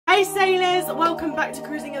Hi sailors, welcome back to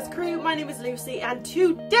Cruising as Crew. My name is Lucy and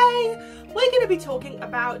today we're going to be talking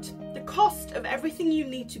about the cost of everything you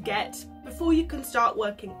need to get before you can start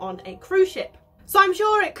working on a cruise ship. So I'm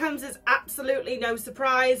sure it comes as absolutely no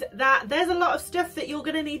surprise that there's a lot of stuff that you're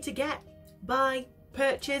going to need to get, buy,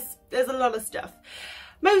 purchase. There's a lot of stuff.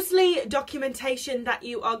 Mostly documentation that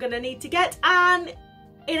you are going to need to get, and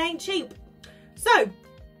it ain't cheap. So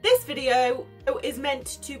this video is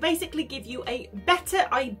meant to basically give you a better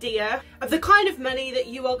idea of the kind of money that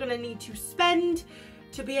you are going to need to spend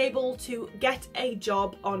to be able to get a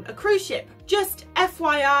job on a cruise ship. Just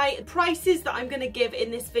FYI, prices that I'm going to give in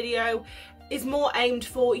this video is more aimed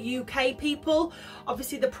for UK people.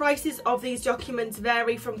 Obviously the prices of these documents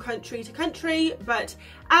vary from country to country, but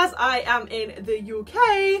as I am in the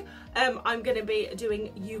UK, I'm going to be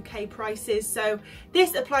doing UK prices. So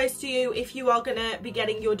this applies to you if you are going to be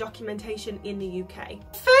getting your documentation in the UK.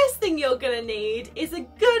 First thing you're going to need is a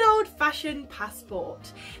good old-fashioned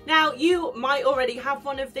passport. Now you might already have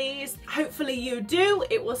one of these. Hopefully you do.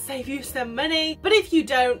 It will save you some money. But if you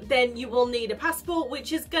don't, then you will need a passport,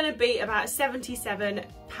 which is going to be about £77.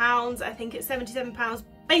 I think it's £77,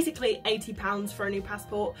 basically £80 for a new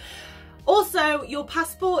passport. Also, your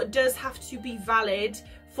passport does have to be valid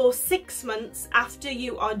for 6 months after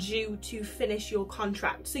you are due to finish your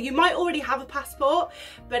contract. So you might already have a passport,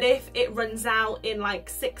 but if it runs out in like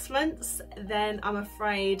 6 months, then I'm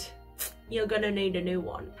afraid you're gonna need a new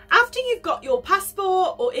one. After you've got your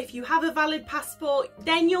passport, or if you have a valid passport,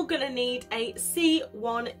 then you're gonna need a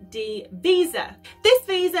C1D visa. This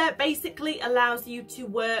visa basically allows you to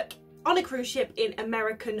work on a cruise ship in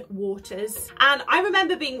American waters. And I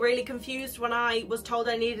remember being really confused when I was told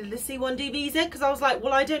I needed a C1D visa, because I was like,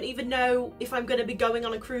 well, I don't even know if I'm going to be going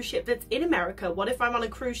on a cruise ship that's in America. What if I'm on a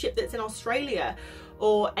cruise ship that's in Australia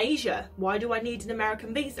or Asia? Why do I need an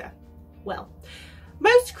American visa? Well,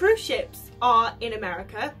 most cruise ships are in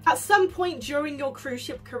America. At some point during your cruise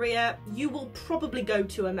ship career, you will probably go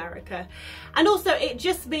to America. And also it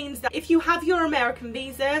just means that if you have your American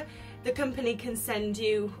visa, the company can send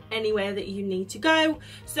you anywhere that you need to go.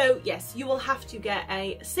 So yes, you will have to get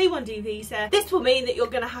a C1D visa. This will mean that you're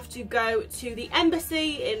going to have to go to the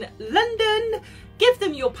embassy in London, give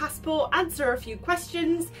them your passport, answer a few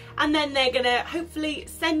questions, and then they're going to hopefully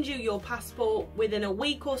send you your passport within a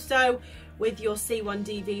week or so with your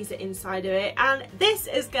C1D visa inside of it. And this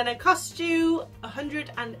is going to cost you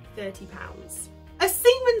 £130. A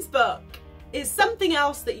seaman's book is something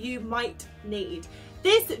else that you might need.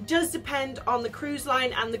 This does depend on the cruise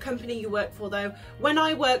line and the company you work for though. When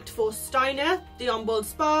I worked for Steiner, the onboard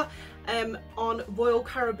spa, on Royal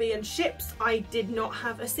Caribbean ships, I did not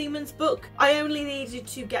have a seaman's book. I only needed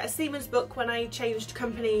to get a seaman's book when I changed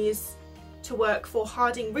companies to work for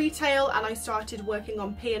Harding Retail and I started working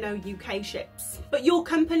on P&O UK ships. But your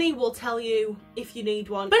company will tell you if you need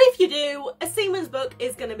one. But if you do, a seaman's book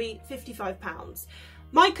is going to be £55.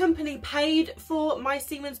 My company paid for my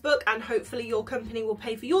seaman's book, and hopefully your company will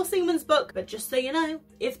pay for your seaman's book, but just so you know,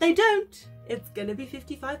 if they don't, it's gonna be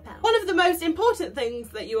 £55. One of the most important things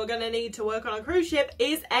that you are gonna need to work on a cruise ship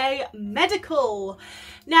is a medical.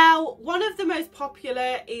 Now, one of the most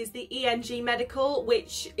popular is the ENG medical,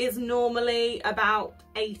 which is normally about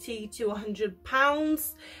 £80 to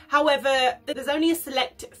 £100. However, there's only a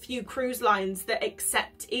select few cruise lines that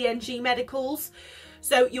accept ENG medicals.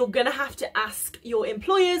 So you're gonna have to ask your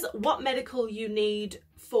employers what medical you need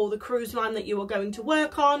for the cruise line that you are going to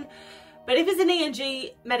work on. But if it's an ENG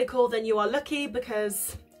medical, then you are lucky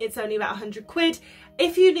because it's only about £100.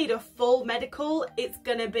 If you need a full medical, it's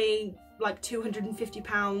gonna be like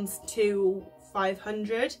 £250 to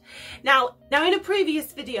 £500. Now in a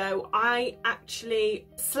previous video, I actually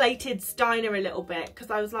slated Steiner a little bit because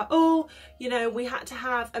I was like, oh, you know, we had to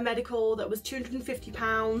have a medical that was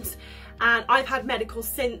 £250. And I've had medicals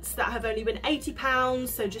since that have only been £80,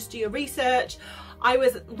 so just do your research. I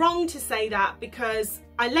was wrong to say that because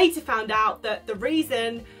I later found out that the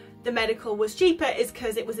reason the medical was cheaper is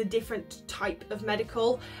because it was a different type of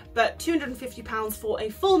medical, but £250 for a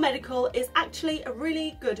full medical is actually a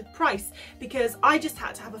really good price because I just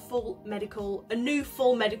had to have a new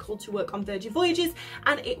full medical to work on Virgin Voyages,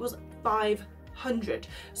 and it was £500.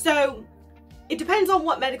 So it depends on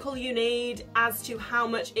what medical you need as to how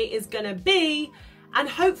much it is gonna be, and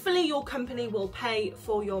hopefully your company will pay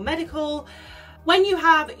for your medical. When you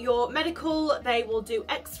have your medical, they will do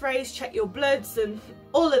x-rays, check your bloods and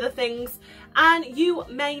all of the things, and you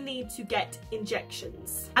may need to get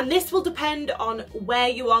injections. And this will depend on where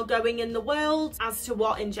you are going in the world as to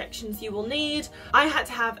what injections you will need. I had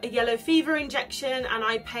to have a yellow fever injection and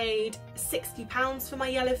I paid £60 for my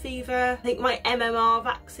yellow fever. I think my MMR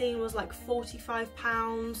vaccine was like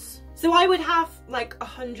 £45. So I would have like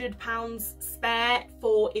 £100 spare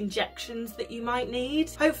for injections that you might need.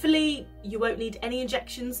 Hopefully you won't need any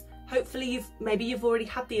injections. Hopefully maybe you've already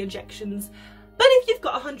had the injections. But if you've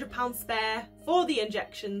got £100 spare for the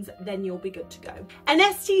injections, then you'll be good to go. An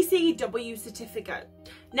STCW certificate.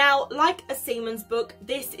 Now, like a Seaman's book,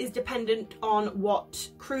 this is dependent on what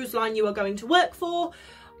cruise line you are going to work for.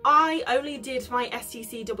 I only did my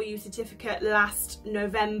STCW certificate last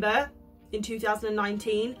November in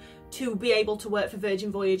 2019 to be able to work for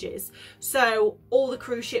Virgin Voyages. So all the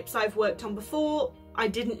cruise ships I've worked on before, I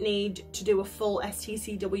didn't need to do a full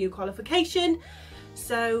STCW qualification.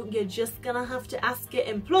 So you're just gonna have to ask your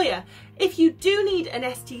employer. If you do need an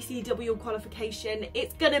STCW qualification,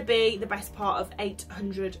 it's gonna be the best part of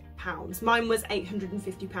 £800. Mine was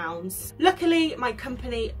 £850. Luckily, my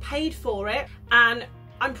company paid for it, and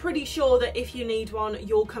I'm pretty sure that if you need one,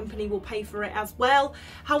 your company will pay for it as well.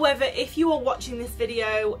 However, if you are watching this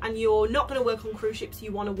video and you're not going to work on cruise ships,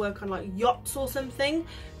 you want to work on like yachts or something,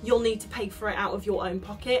 you'll need to pay for it out of your own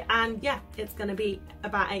pocket. And yeah, it's going to be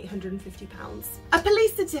about £850. A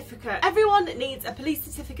police certificate. Everyone needs a police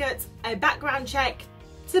certificate, a background check,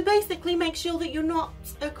 to basically make sure that you're not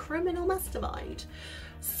a criminal mastermind.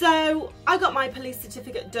 So I got my police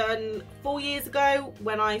certificate done 4 years ago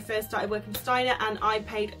when I first started working for Steiner, and I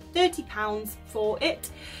paid £30 for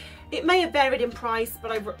it. It may have varied in price,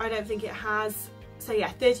 but I don't think it has. So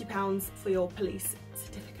yeah, £30 for your police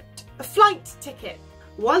certificate. A flight ticket.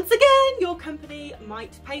 Once again, your company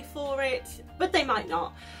might pay for it, but they might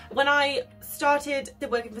not. When I started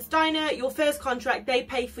working for Steiner, your first contract, they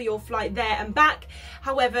pay for your flight there and back.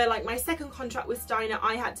 However, like my second contract with Steiner,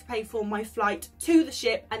 I had to pay for my flight to the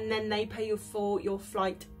ship, and then they pay you for your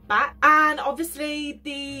flight back. And obviously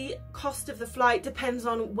the cost of the flight depends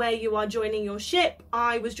on where you are joining your ship.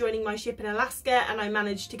 I was joining my ship in Alaska and I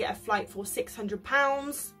managed to get a flight for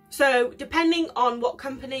 £600. So depending on what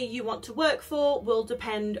company you want to work for will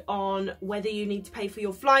depend on whether you need to pay for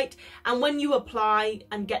your flight, and when you apply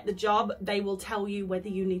and get the job, they will tell you whether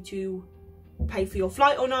you need to pay for your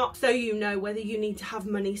flight or not, so you know whether you need to have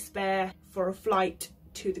money spare for a flight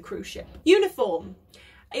to the cruise ship. Uniform.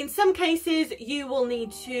 In some cases you will need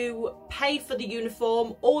to pay for the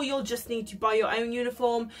uniform, or you'll just need to buy your own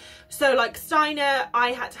uniform. So like Steiner,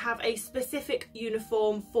 I had to have a specific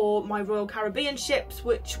uniform for my Royal Caribbean ships,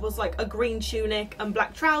 which was like a green tunic and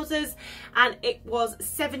black trousers, and it was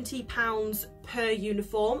 £70 per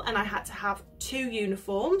uniform, and I had to have 2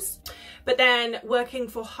 uniforms. But then working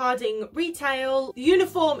for Harding Retail, the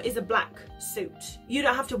uniform is a black suit. You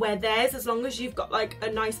don't have to wear theirs as long as you've got like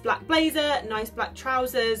a nice black blazer, nice black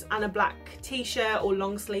trousers and a black t-shirt or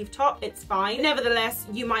long sleeve top, it's fine. Nevertheless,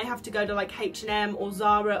 you might have to go to like H&M or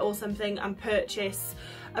Zara or something and purchase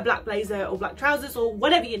a black blazer or black trousers or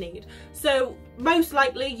whatever you need. So most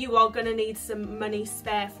likely you are going to need some money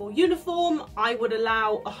spare for uniform. I would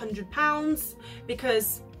allow £100,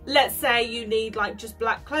 because let's say you need like just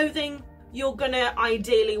black clothing, you're gonna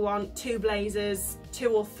ideally want 2 blazers,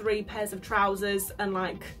 2 or 3 pairs of trousers and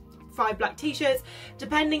like 5 black t-shirts,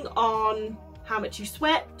 depending on how much you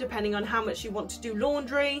sweat, depending on how much you want to do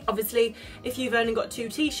laundry. Obviously, if you've only got 2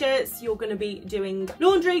 t-shirts, you're going to be doing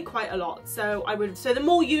laundry quite a lot. So the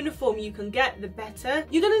more uniform you can get, the better.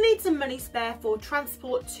 You're going to need some money spare for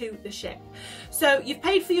transport to the ship. So you've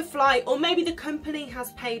paid for your flight, or maybe the company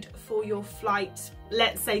has paid for your flight,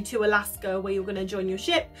 let's say to Alaska, where you're going to join your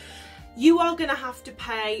ship. You are going to have to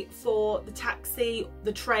pay for the taxi,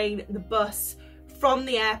 the train, the bus, from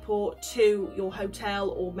the airport to your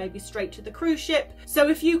hotel, or maybe straight to the cruise ship. So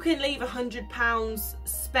if you can leave £100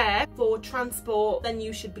 spare for transport, then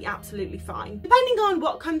you should be absolutely fine. Depending on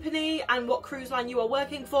what company and what cruise line you are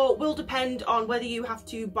working for will depend on whether you have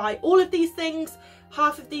to buy all of these things,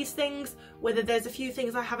 half of these things, whether there's a few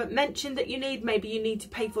things I haven't mentioned that you need. Maybe you need to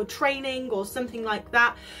pay for training or something like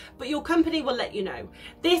that, but your company will let you know.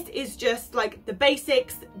 This is just like the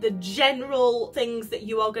basics, the general things that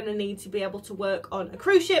you are going to need to be able to work on a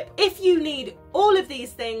cruise ship. If you need all of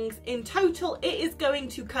these things in total, it is going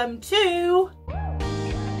to come to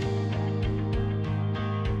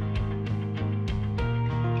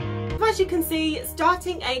as you can see,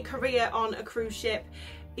 starting a career on a cruise ship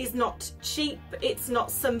is not cheap. It's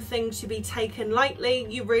not something to be taken lightly.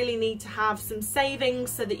 You really need to have some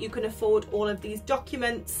savings so that you can afford all of these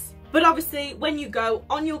documents. But obviously when you go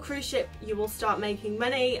on your cruise ship, you will start making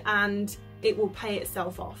money, and it will pay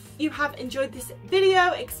itself off. If you have enjoyed this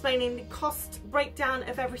video explaining the cost breakdown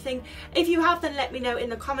of everything, if you have, then let me know in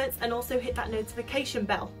the comments, and also hit that notification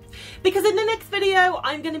bell, because in the next video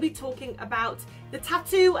I'm going to be talking about the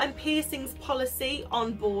tattoo and piercings policy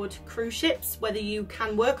on board cruise ships, whether you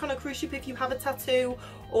can work on a cruise ship if you have a tattoo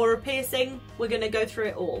or a piercing. We're going to go through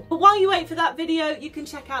it all. But while you wait for that video, you can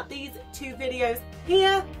check out these 2 videos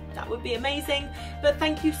here. That would be amazing. But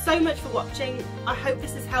thank you so much for watching. I hope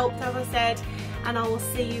this has helped, as I said, and I will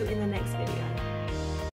see you in the next video.